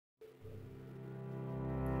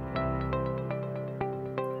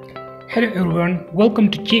Hello everyone,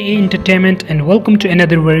 welcome to JA Entertainment and welcome to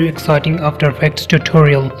another very exciting After Effects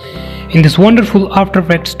tutorial. In this wonderful After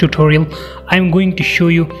Effects tutorial, I am going to show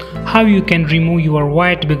you how you can remove your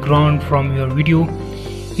white background from your video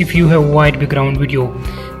if you have white background video.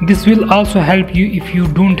 This will also help you if you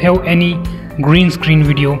don't have any green screen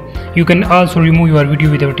video. You can also remove your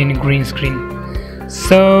video without any green screen.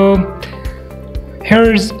 So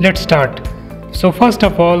let's start. So first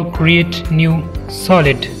of all, create new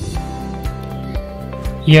solid.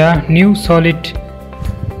 New solid.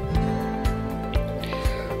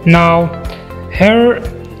 Now here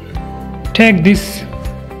take this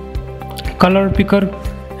color picker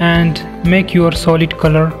and make your solid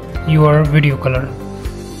color your video color.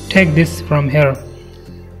 Take this from here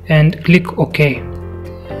and click OK.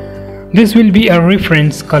 This will be a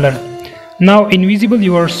reference color. Now invisible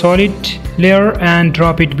your solid layer and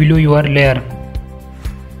drop it below your layer.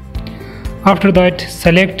 After that,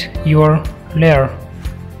 select your layer.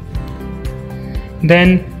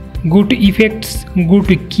 Then go to effects, go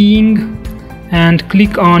to keying and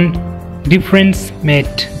click on difference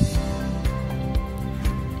matte.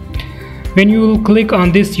 When you will click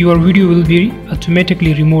on this, your video will be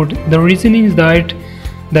automatically removed. The reason is that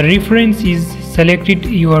the reference is selected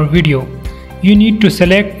your video. You need to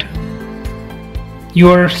select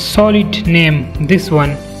your solid name, this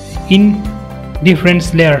one, in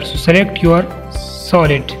difference layer. So select your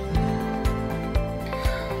solid.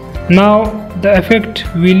 Now the effect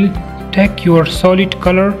will take your solid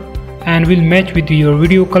color and will match with your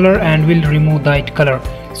video color and will remove that color.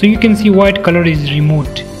 So you can see white color is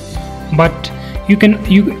removed, but you can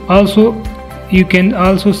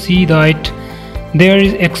also see that there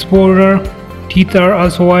is exposure, teeth are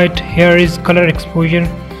also white, here is color exposure.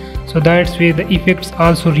 So that's why the effects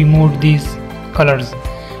also removed these colors.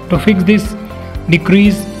 To fix this,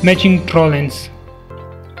 decrease matching tolerance.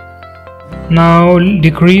 Now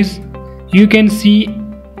decrease. You can see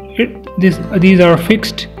these are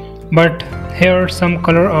fixed, but here some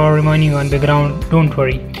color are remaining on background. Don't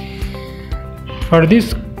worry. For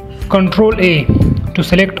this, Ctrl A to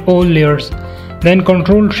select all layers, then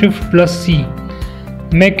Ctrl Shift plus C,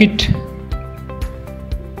 make it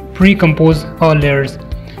pre-compose all layers.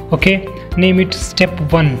 Okay, name it step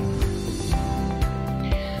 1,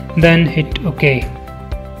 then hit OK.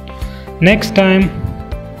 Next time,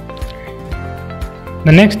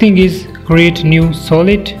 the next thing is create new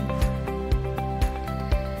solid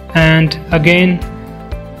and again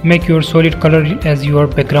make your solid color as your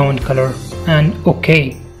background color and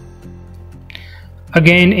OK.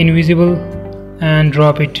 Again invisible and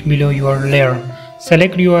drop it below your layer.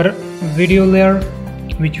 Select your video layer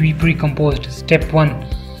which we pre-composed, step 1.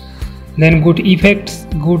 Then go to effects,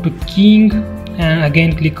 go to keying and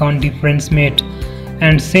again click on difference matte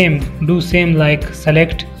and do same like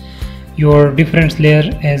select your difference layer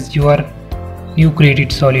as your new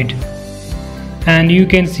created solid. And you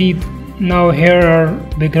can see now here are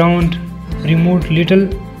background removed little,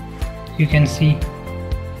 you can see,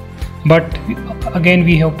 but again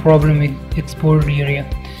we have problem with export area.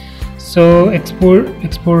 So export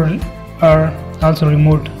are also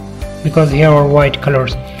removed because here are white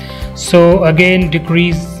colors. So again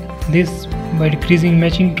decrease this by decreasing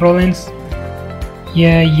matching tolerance.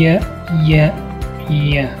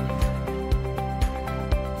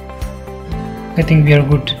 I think we are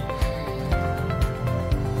good.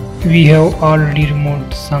 We have already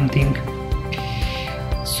removed something.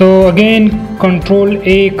 So again Ctrl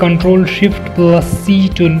A, Ctrl Shift plus C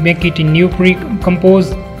to make it a new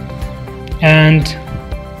pre-compose and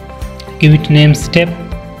give it name step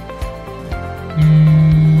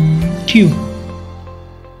 2.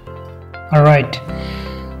 Alright,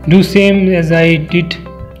 do same as I did.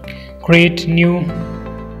 Create new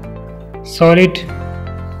solid,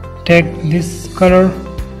 take this color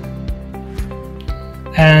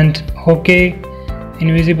and OK,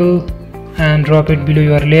 invisible and drop it below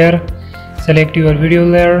your layer. Select your video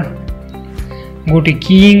layer, go to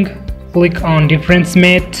keying, click on difference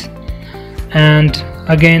matte and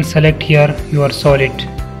again select here your solid,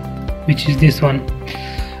 which is this one,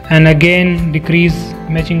 and again decrease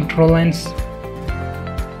matching tolerance.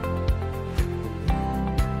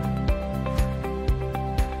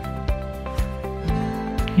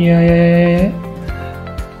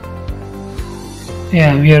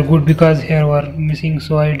 We are good because here were missing,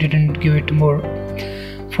 so I didn't give it more.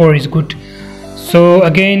 4 is good. So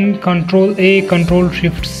again Ctrl A, Ctrl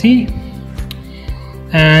Shift C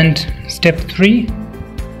and step 3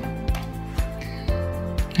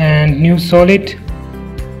 and new solid,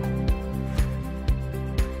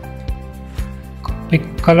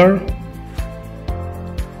 pick color,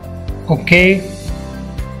 OK,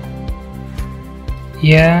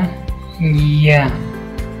 yeah,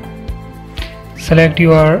 select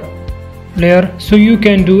your layer. So you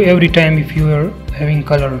can do every time if you are having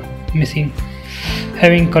color missing,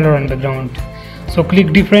 having color on background. So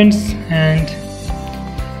click difference and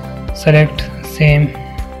select same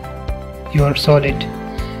your solid,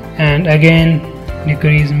 and again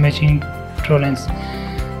decrease matching tolerance.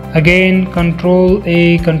 Again Control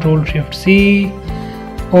A, Control Shift C.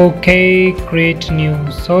 Okay, create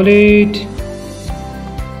new solid.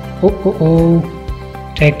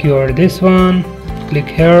 Take your this one, click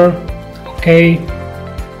here. Okay,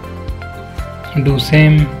 do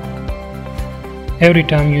same every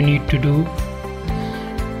time you need to do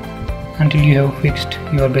until you have fixed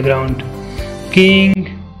your background. Key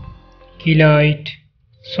light,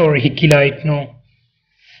 no,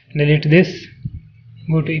 delete this,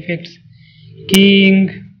 go to effects,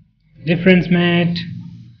 keying, difference matte,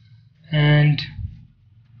 and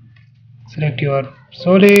select your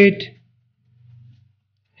solid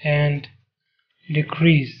and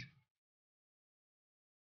decrease.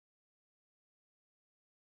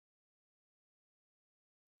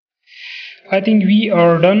 I think we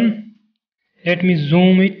are done. Let me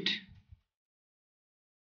zoom it.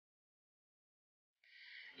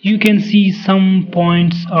 You can see some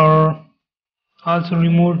points are also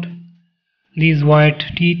removed, these white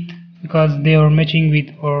teeth, because they are matching with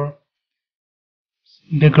our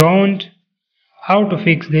background. How to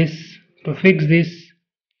fix this? To fix this,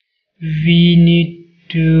 we need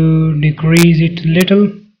to decrease it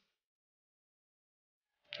little,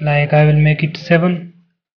 like I will make it 7,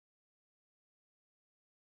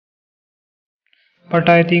 but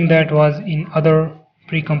I think that was in other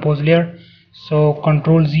pre-composed layer. So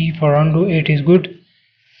Control Z for undo, it is good.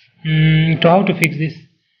 So how to fix this?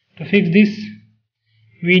 To fix this,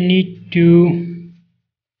 we need to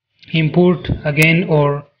import again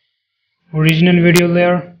our original video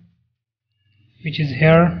layer, which is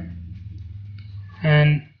here,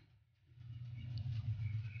 and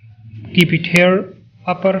keep it here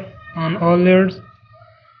upper on all layers.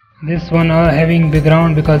 This one are having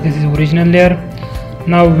background because this is original layer.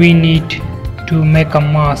 Now we need to make a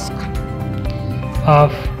mask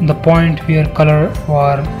of the point where color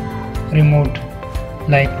were removed,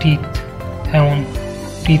 like teeth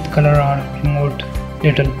color are removed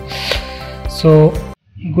little. So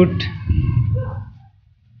good,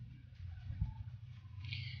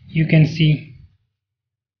 you can see.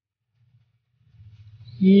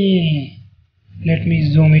 Let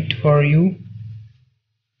me zoom it for you.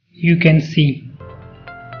 You can see.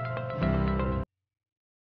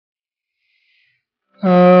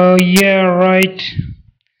 Yeah, right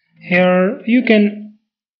here you can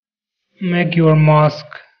make your mask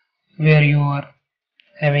where you are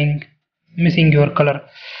having missing your color.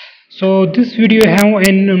 So this video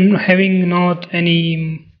having not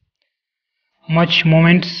any much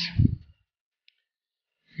moments,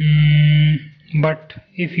 but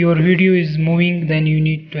if your video is moving, then you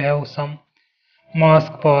need to have some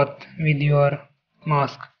mask path with your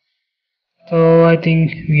mask. So I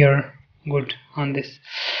think we are good on this.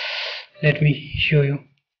 Let me show you.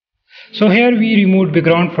 So here we removed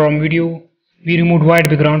background from video, we removed white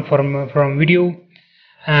background from video,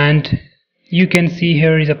 and you can see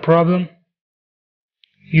here is a problem.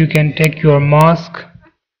 You can take your mask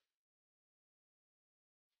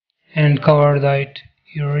and cover that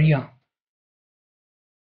area.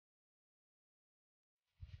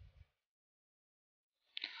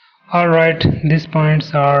 Alright, these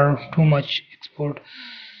points are too much export,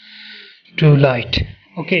 too light.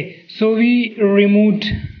 Okay, so we removed,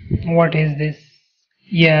 what is this?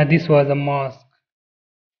 Yeah, this was a mask.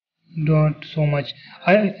 Don't so much.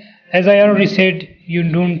 As I already said, you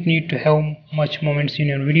don't need to have much moments in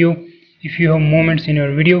your video. If you have moments in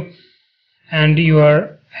your video and you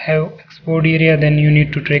have export area, then you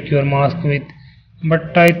need to track your mask with.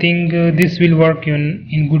 But I think this will work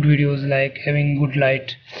in good videos, like having good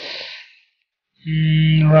light.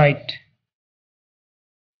 Right.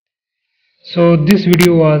 So this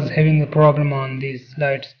video was having a problem on these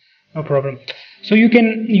lights. No problem. So you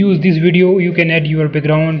can use this video, you can add your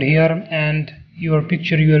background here and your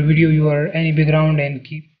picture, your video, your any background, and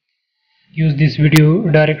use this video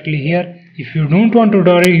directly here. If you don't want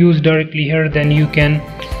to use directly here, then you can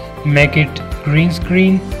make it green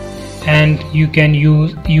screen and you can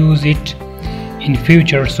use it in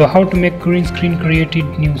future. So how to make green screen? Created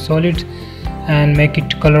new solid and make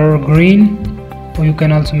it color green, or you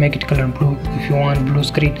can also make it color blue if you want blue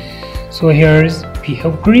screen. So here is we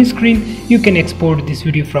have green screen. You can export this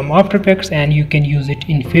video from After Effects and you can use it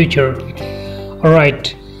in future.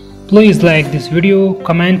 Alright, please like this video,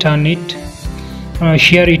 comment on it,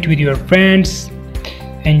 share it with your friends,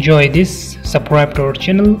 enjoy this, subscribe to our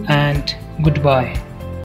channel, and goodbye.